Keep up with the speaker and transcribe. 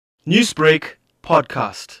Newsbreak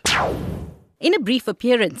podcast. In a brief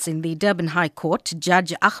appearance in the Durban High Court,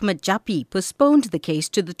 Judge Ahmed Japie postponed the case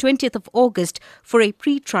to the 20th of August for a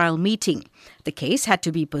pre-trial meeting. The case had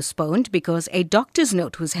to be postponed because a doctor's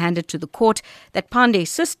note was handed to the court that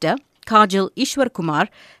Panday's sister, Kajal Ishwar Kumar,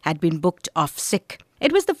 had been booked off sick.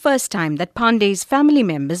 It was the first time that Panday's family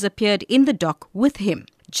members appeared in the dock with him.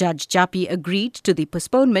 Judge Japie agreed to the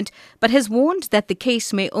postponement but has warned that the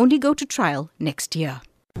case may only go to trial next year.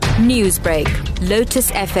 Newsbreak,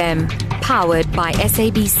 Lotus FM, powered by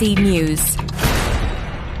SABC News.